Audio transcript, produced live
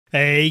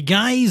Hey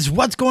guys,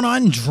 what's going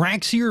on?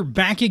 Draax here,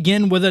 back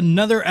again with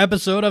another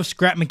episode of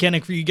Scrap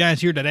Mechanic for you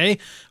guys here today.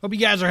 Hope you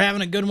guys are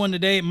having a good one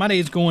today. My day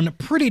is going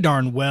pretty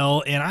darn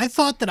well, and I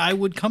thought that I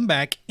would come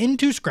back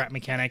into Scrap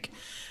Mechanic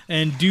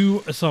and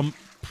do some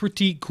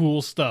pretty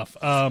cool stuff.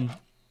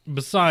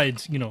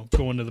 Besides,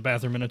 going to the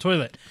bathroom and a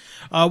toilet.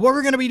 What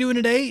we're going to be doing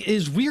today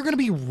is we are going to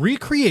be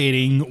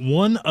recreating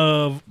one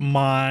of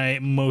my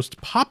most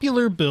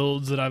popular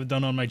builds that I've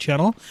done on my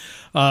channel.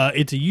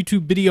 It's a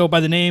YouTube video by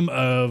the name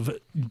of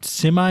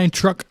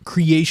Semi-Truck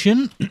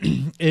Creation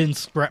in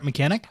Scrap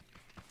Mechanic.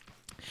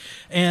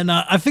 And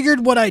I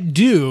figured what I'd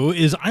do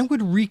is I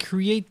would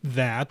recreate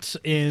that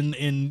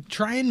and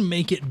try and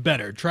make it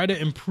better. Try to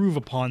improve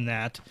upon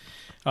that.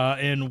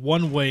 In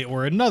one way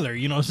or another,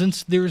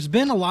 since there's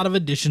been a lot of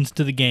additions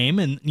to the game,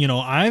 and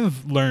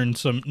I've learned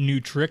some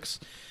new tricks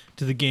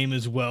to the game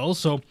as well,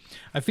 so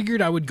I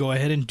figured I would go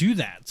ahead and do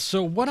that.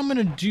 So what I'm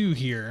gonna do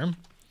here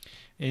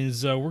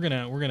is we're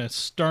gonna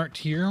start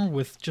here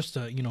with just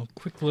a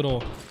quick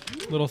little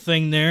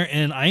thing there,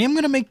 and I am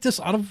gonna make this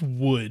out of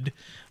wood,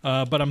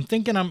 but I'm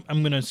thinking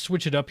I'm gonna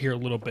switch it up here a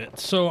little bit.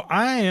 So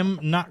I am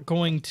not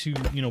going to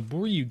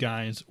bore you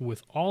guys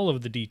with all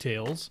of the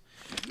details,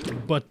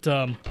 but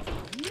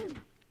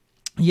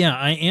yeah,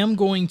 I am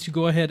going to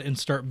go ahead and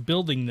start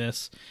building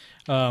this.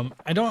 I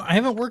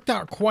haven't worked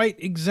out quite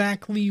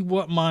exactly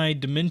what my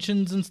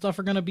dimensions and stuff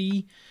are gonna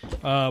be,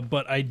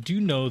 but I do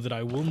know that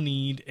I will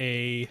need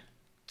a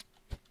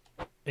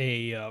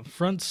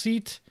front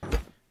seat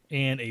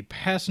and a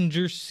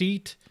passenger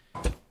seat,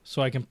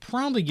 so I can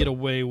probably get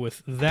away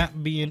with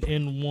that being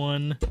in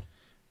one,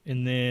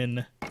 and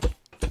then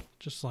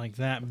just like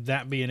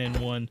that being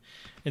in one,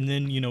 and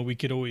then we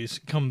could always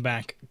come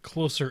back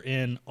closer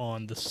in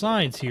on the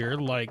sides here,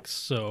 like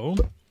so.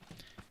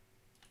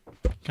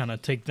 Kind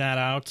of take that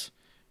out,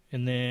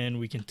 and then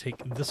we can take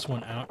this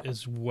one out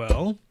as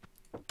well.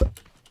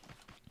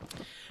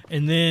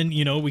 And then,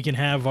 we can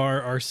have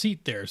our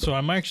seat there. So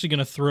I'm actually going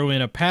to throw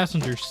in a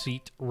passenger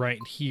seat right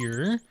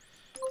here,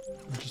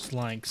 just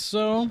like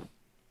so.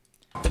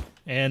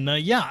 And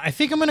yeah, I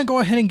think I'm going to go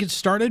ahead and get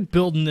started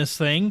building this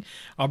thing.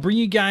 I'll bring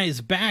you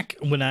guys back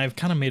when I've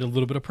kind of made a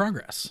little bit of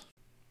progress.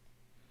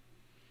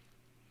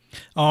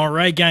 All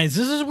right, guys,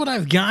 this is what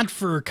I've got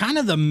for kind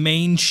of the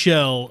main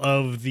shell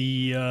of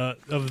the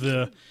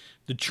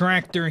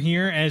tractor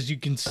here. As you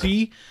can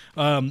see,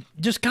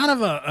 just kind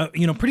of a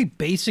pretty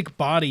basic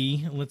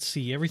body. Let's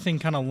see, everything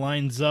kind of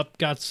lines up.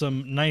 Got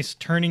some nice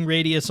turning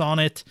radius on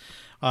it.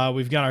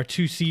 We've got our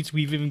two seats.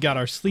 We've even got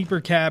our sleeper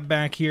cab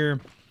back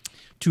here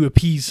to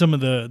appease some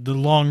of the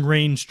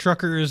long-range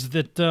truckers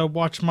that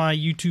watch my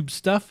YouTube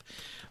stuff.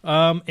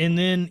 And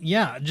then,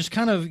 yeah, just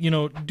kind of,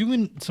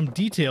 doing some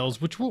details,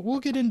 which we'll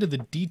get into the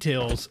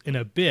details in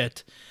a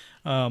bit.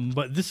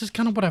 But this is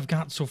kind of what I've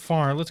got so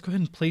far. Let's go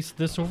ahead and place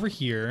this over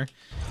here,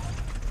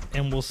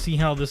 and we'll see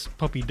how this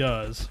puppy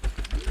does.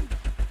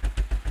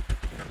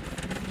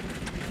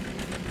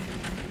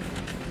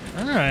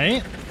 All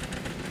right.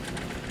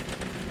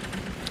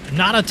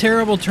 Not a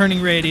terrible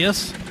turning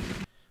radius.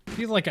 I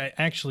feel like I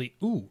actually...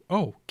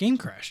 oh, game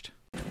crashed.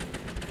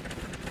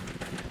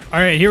 All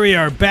right, here we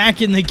are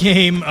back in the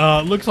game.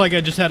 Looks like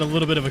I just had a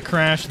little bit of a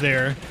crash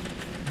there.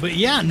 But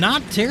yeah,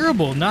 not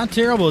terrible, not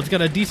terrible. It's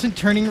got a decent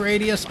turning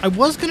radius. I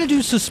was going to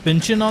do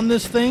suspension on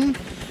this thing,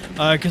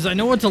 because I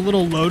know it's a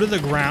little low to the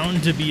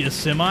ground to be a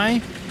semi.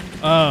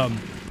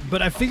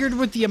 But I figured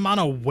with the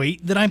amount of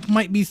weight that I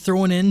might be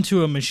throwing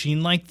into a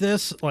machine like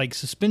this, like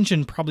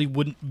suspension probably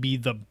wouldn't be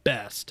the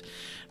best.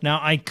 Now,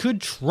 I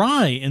could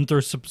try and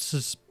throw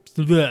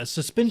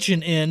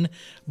suspension in,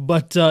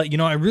 but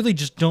I really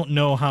just don't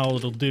know how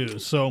it'll do.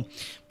 So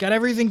got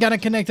everything kind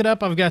of connected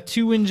up. I've got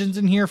two engines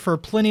in here for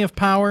plenty of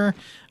power.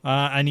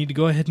 I need to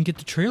go ahead and get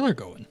the trailer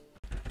going.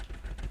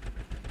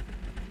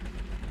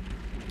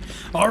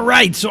 All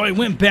right, so I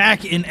went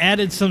back and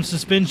added some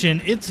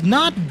suspension. It's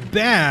not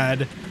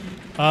bad.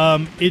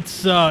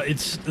 It's a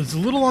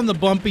little on the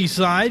bumpy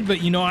side, but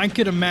I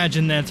could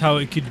imagine that's how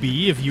it could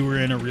be if you were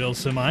in a real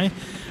semi.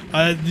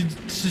 The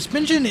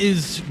suspension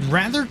is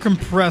rather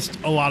compressed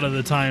a lot of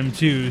the time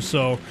too,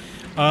 so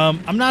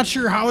I'm not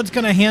sure how it's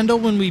going to handle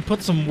when we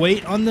put some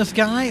weight on this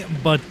guy,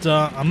 but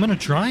I'm going to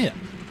try it.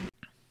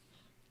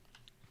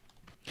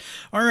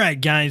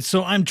 Alright guys,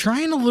 so I'm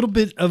trying a little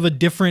bit of a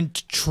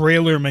different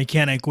trailer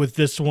mechanic with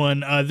this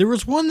one. There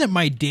was one that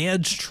my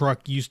dad's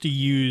truck used to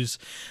use.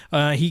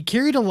 He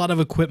carried a lot of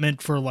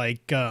equipment for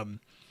like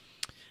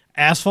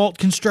asphalt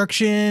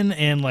construction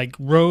and like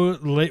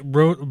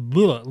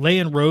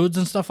laying roads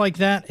and stuff like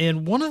that.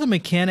 And one of the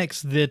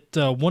mechanics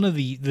that one of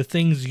the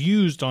things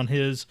used on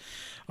his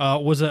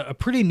was a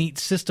pretty neat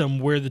system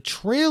where the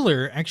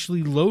trailer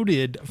actually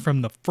loaded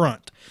from the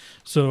front.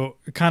 So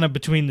kind of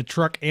between the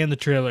truck and the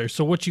trailer.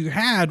 So what you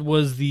had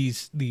was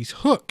these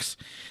hooks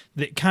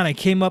that kind of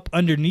came up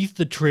underneath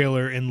the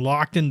trailer and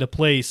locked into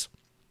place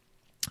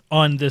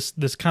on this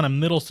kind of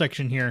middle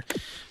section here.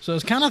 So I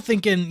was kind of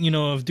thinking, you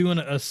know, of doing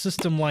a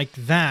system like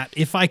that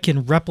if I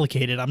can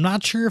replicate it. I'm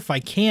not sure if I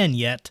can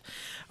yet,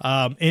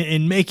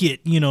 and make it,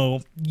 you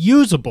know,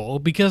 usable,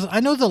 because I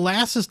know the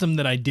last system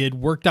that I did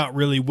worked out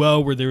really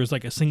well, where there was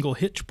like a single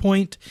hitch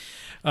point,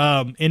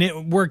 and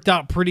it worked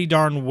out pretty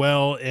darn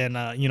well,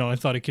 and you know, I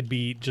thought it could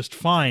be just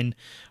fine.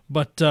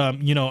 But,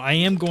 you know, I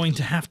am going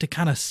to have to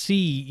kind of see,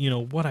 you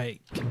know, what I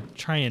can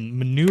try and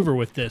maneuver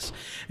with this.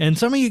 And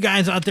some of you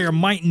guys out there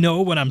might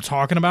know what I'm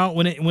talking about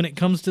when it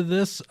comes to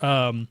this.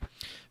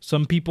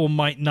 Some people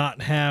might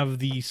not have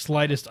the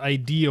slightest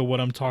idea what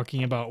I'm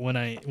talking about when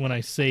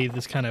I say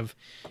this kind of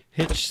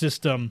hitch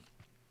system,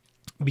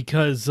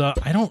 because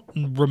I don't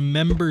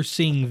remember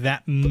seeing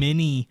that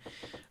many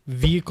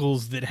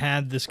vehicles that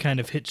had this kind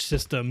of hitch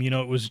system. You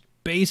know, it was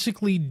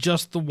basically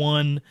just the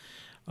one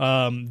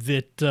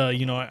that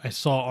you know, I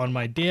saw on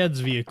my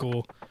dad's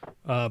vehicle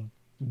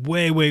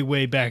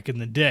way back in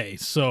the day.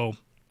 So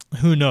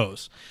who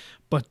knows?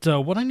 But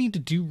what I need to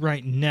do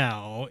right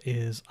now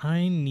is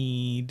I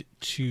need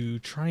to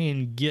try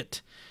and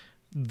get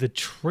the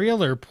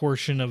trailer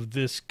portion of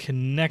this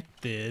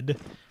connected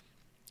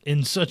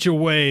in such a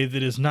way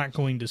that is not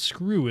going to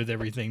screw with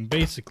everything,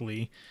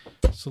 basically.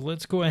 So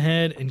let's go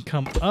ahead and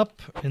come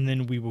up, and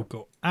then we will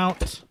go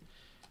out,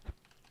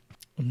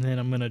 and then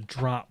I'm going to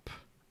drop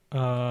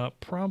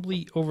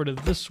probably over to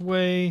this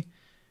way,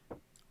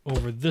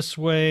 over this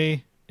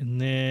way,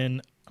 and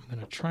then I'm going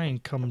to try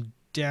and come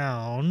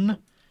down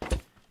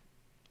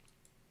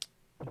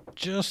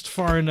just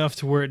far enough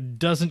to where it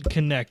doesn't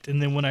connect,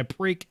 and then when I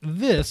break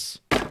this,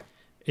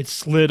 it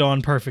slid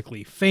on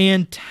perfectly.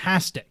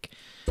 Fantastic.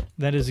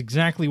 That is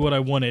exactly what I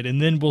wanted.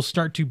 And then we'll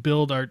start to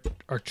build our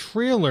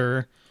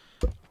trailer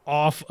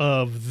off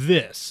of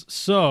this.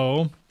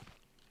 So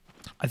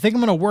I think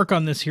I'm going to work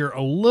on this here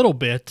a little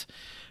bit,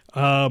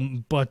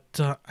 but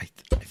I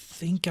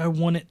think I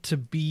want it to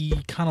be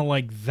kind of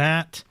like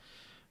that.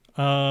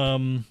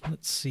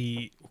 Let's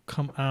see, we'll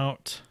come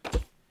out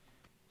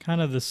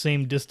kind of the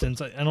same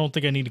distance. I don't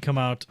think I need to come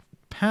out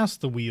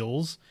past the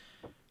wheels.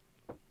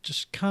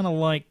 Just kind of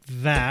like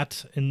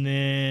that. And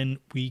then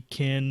we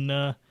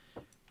can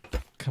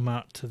come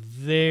out to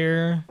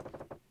there,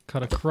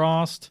 cut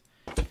across,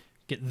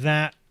 get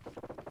that.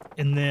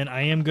 And then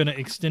I am going to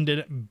extend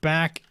it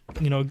back,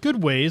 you know, a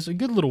good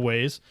little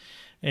ways.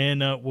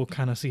 And we'll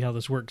kind of see how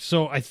this works.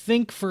 So I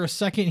think for a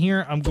second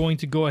here, I'm going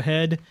to go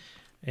ahead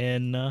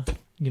and,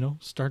 you know,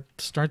 start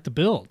the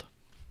build.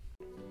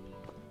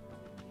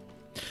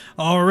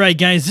 All right,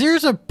 guys,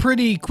 there's a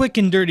pretty quick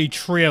and dirty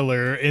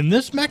trailer, and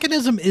this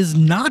mechanism is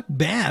not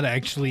bad,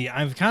 actually.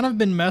 I've kind of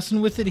been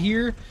messing with it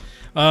here.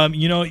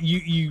 You know,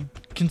 you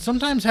can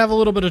sometimes have a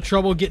little bit of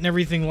trouble getting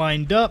everything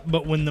lined up,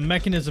 but when the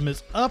mechanism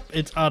is up,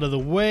 it's out of the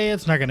way,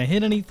 it's not going to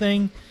hit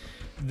anything.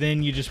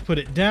 Then you just put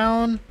it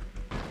down,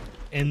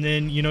 and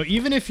then, you know,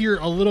 even if you're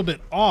a little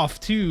bit off,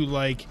 too,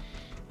 like,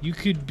 you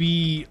could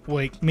be,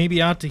 like,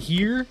 maybe out to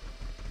here,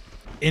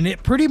 and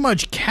it pretty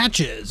much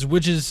catches,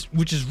 which is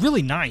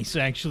really nice,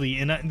 actually.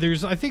 And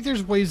I think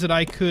there's ways that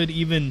I could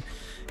even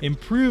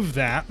improve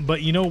that.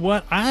 But you know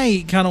what?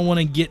 I kind of want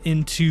to get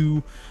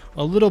into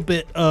a little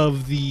bit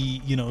of the,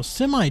 you know,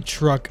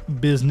 semi-truck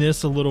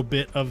business, a little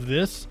bit of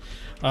this.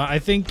 I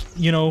think,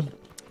 you know,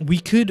 we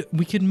could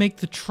make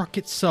the truck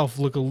itself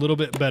look a little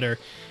bit better.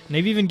 And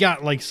they've even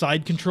got like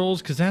side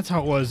controls, because that's how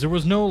it was. There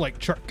was no like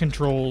truck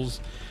controls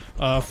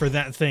for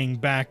that thing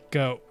back,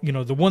 you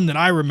know, the one that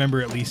I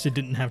remember, at least, it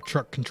didn't have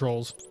truck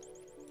controls.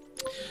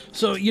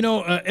 So, you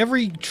know,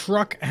 every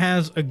truck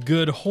has a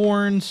good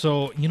horn.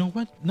 So, you know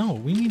what? No,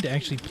 we need to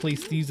actually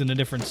place these in a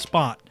different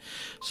spot.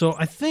 So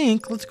I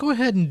think let's go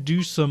ahead and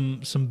do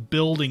some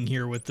building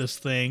here with this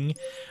thing.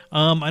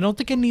 I don't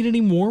think I need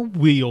any more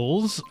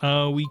wheels.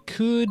 We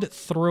could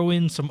throw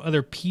in some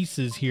other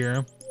pieces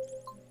here.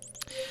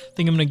 I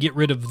think I'm going to get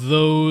rid of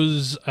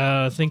those.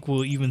 I think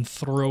we'll even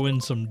throw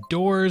in some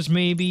doors,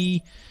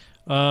 maybe.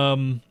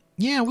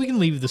 Yeah, we can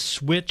leave the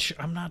switch.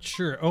 I'm not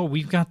sure. Oh,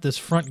 we've got this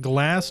front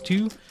glass,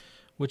 too,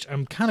 which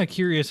I'm kind of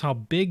curious how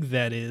big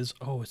that is.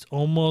 Oh, it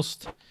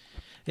almost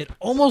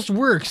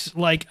works.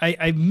 Like,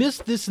 I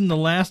missed this in the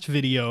last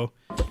video,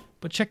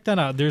 but check that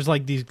out. There's,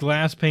 like, these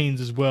glass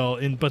panes as well,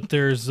 but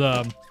there's,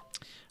 I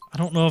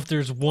don't know if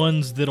there's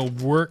ones that'll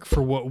work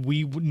for what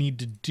we would need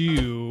to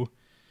do,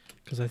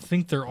 because I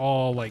think they're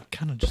all like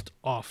kind of just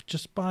off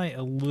just by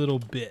a little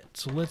bit.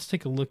 So let's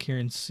take a look here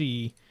and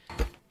see.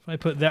 If I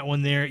put that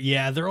one there,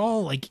 yeah, they're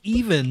all like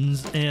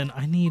evens, and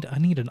I need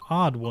an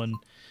odd one.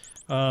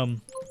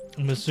 I'm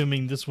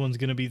assuming this one's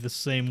gonna be the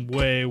same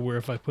way, where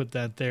if I put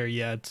that there,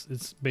 yeah,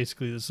 it's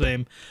basically the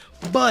same.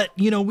 But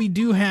you know, we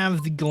do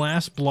have the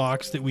glass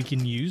blocks that we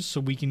can use,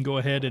 so we can go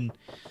ahead and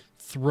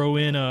throw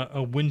in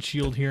a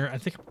windshield here. I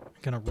think I'm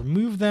gonna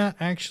remove that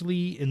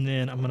actually, and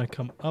then I'm gonna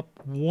come up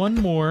one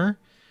more.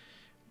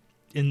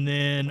 And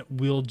then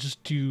we'll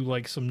just do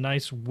like some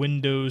nice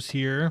windows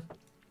here.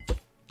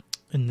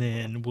 And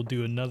then we'll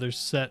do another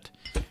set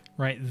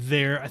right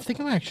there. I think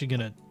I'm actually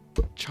going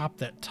to chop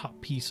that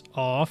top piece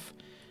off.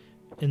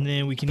 And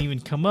then we can even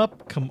come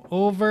up, come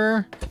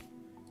over,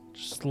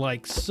 just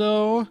like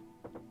so.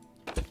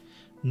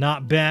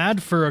 Not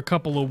bad for a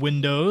couple of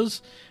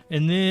windows.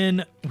 And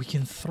then we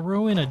can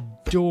throw in a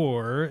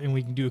door, and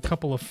we can do a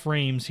couple of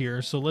frames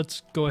here. So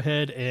let's go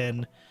ahead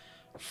and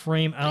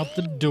frame out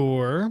the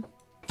door.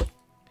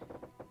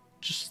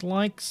 Just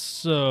like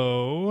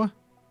so.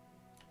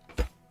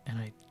 And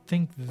I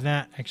think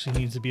that actually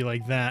needs to be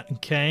like that,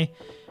 okay?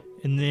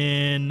 And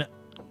then,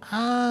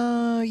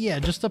 yeah,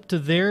 just up to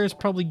there is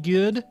probably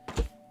good.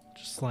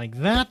 Just like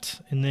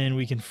that. And then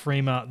we can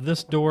frame out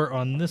this door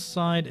on this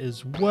side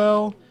as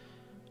well.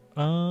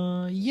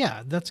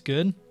 Yeah, that's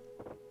good.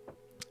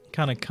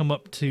 Kind of come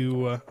up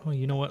to, oh,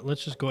 you know what?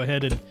 Let's just go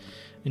ahead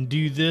and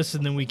do this,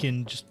 and then we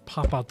can just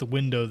pop out the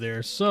window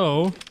there.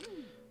 So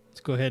let's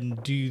go ahead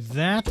and do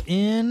that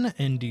in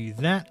and do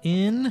that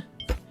in.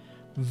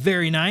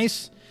 Very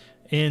nice.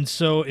 And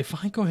so if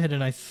I go ahead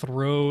and I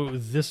throw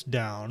this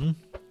down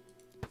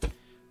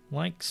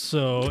like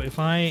so, if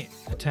I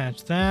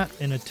attach that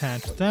and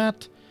attach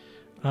that,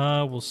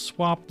 we'll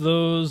swap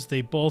those. They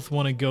both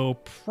want to go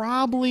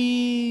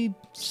probably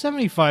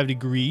 75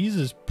 degrees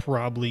is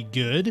probably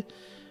good.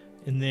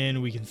 And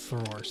then we can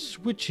throw our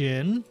switch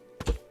in.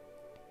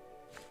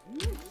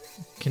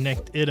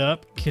 Connect it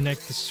up.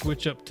 Connect the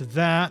switch up to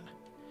that.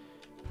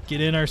 Get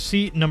in our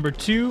seat number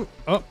 2.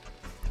 Oh,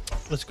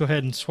 let's go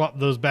ahead and swap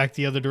those back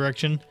the other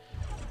direction.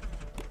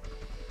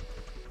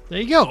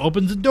 There you go.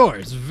 Opens the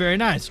doors. Very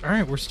nice. All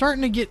right, we're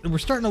starting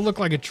to look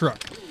like a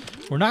truck.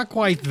 We're not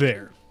quite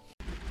there.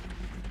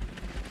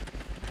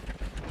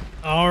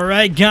 All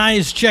right,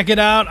 guys, check it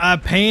out. I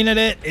painted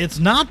it. It's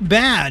not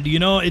bad. You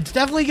know, it's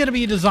definitely going to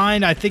be a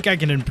design I think I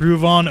can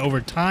improve on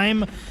over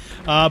time.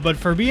 But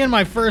for being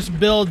my first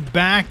build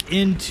back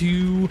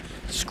into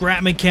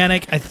Scrap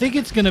Mechanic, I think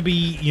it's going to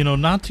be, you know,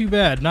 not too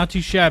bad, not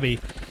too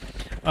shabby.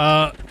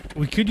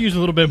 We could use a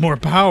little bit more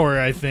power,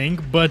 I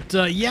think, but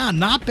yeah,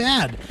 not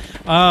bad.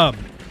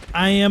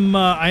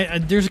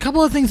 There's a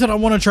couple of things that I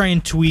want to try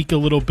and tweak a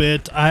little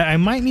bit. I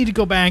might need to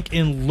go back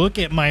and look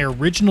at my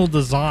original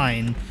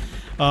design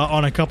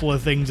on a couple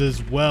of things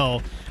as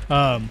well.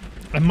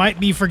 I might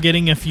be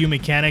forgetting a few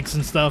mechanics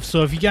and stuff,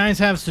 so if you guys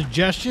have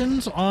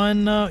suggestions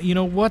on, you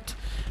know, what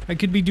I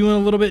could be doing a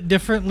little bit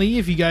differently,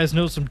 if you guys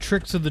know some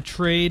tricks of the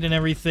trade and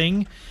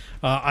everything,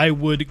 I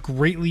would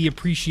greatly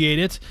appreciate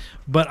it.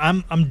 But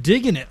I'm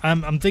digging it.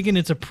 I'm thinking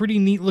it's a pretty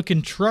neat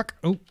looking truck.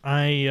 Oh,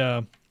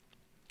 I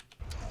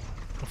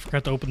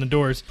forgot to open the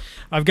doors.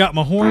 I've got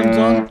my horns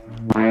on.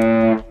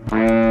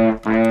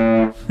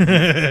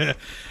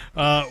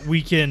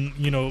 We can,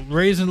 you know,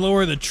 raise and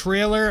lower the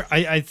trailer.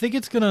 I think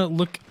it's gonna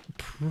look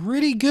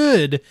pretty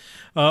good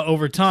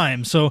over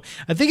time. So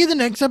I think in the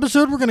next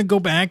episode we're gonna go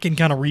back and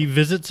kind of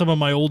revisit some of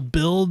my old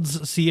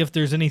builds, see if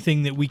there's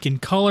anything that we can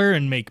color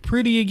and make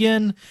pretty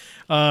again.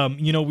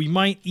 You know, we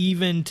might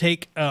even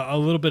take a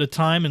little bit of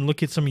time and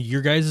look at some of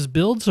your guys'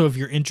 builds. So if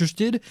you're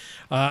interested,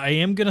 I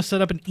am gonna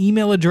set up an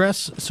email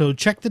address, so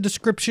check the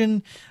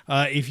description.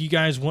 If you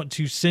guys want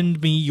to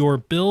send me your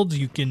builds,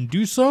 you can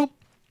do so.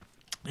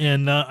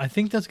 And I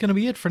think that's going to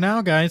be it for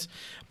now, guys.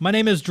 My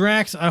name is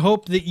Draax. I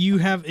hope that you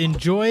have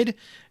enjoyed,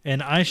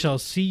 and I shall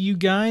see you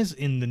guys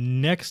in the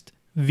next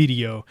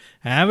video.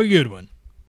 Have a good one.